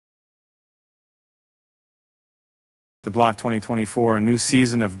The Block 2024, a new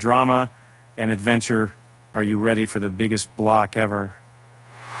season of drama and adventure. Are you ready for the biggest block ever?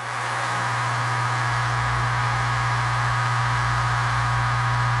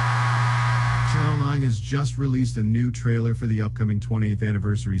 Channel 9 has just released a new trailer for the upcoming 20th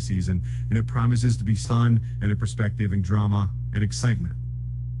anniversary season, and it promises to be fun and a perspective in drama and excitement.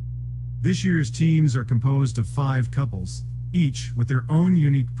 This year's teams are composed of 5 couples, each with their own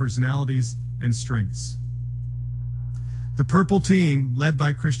unique personalities and strengths. The purple team, led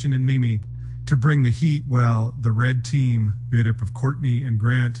by Christian and Mimi, to bring the heat, while the red team, made up of Courtney and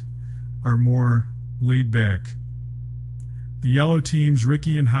Grant, are more laid back. The yellow team's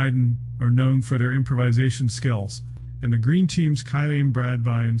Ricky and Hayden are known for their improvisation skills, and the green team's Kylie and Brad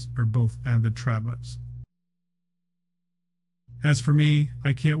Vines are both avid travelers. As for me,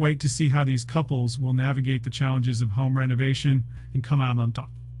 I can't wait to see how these couples will navigate the challenges of home renovation and come out on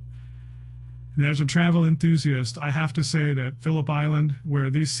top. And as a travel enthusiast, I have to say that Phillip Island, where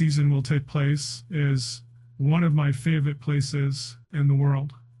this season will take place, is one of my favorite places in the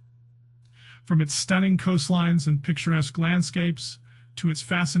world. From its stunning coastlines and picturesque landscapes to its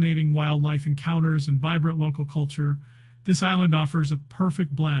fascinating wildlife encounters and vibrant local culture, this island offers a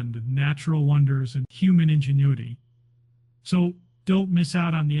perfect blend of natural wonders and human ingenuity. So don't miss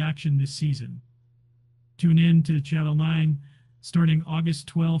out on the action this season. Tune in to Channel 9 starting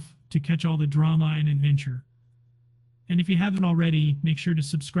August 12th to catch all the drama and adventure. And if you haven't already, make sure to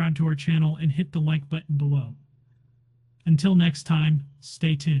subscribe to our channel and hit the like button below. Until next time,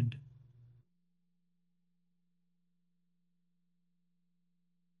 stay tuned.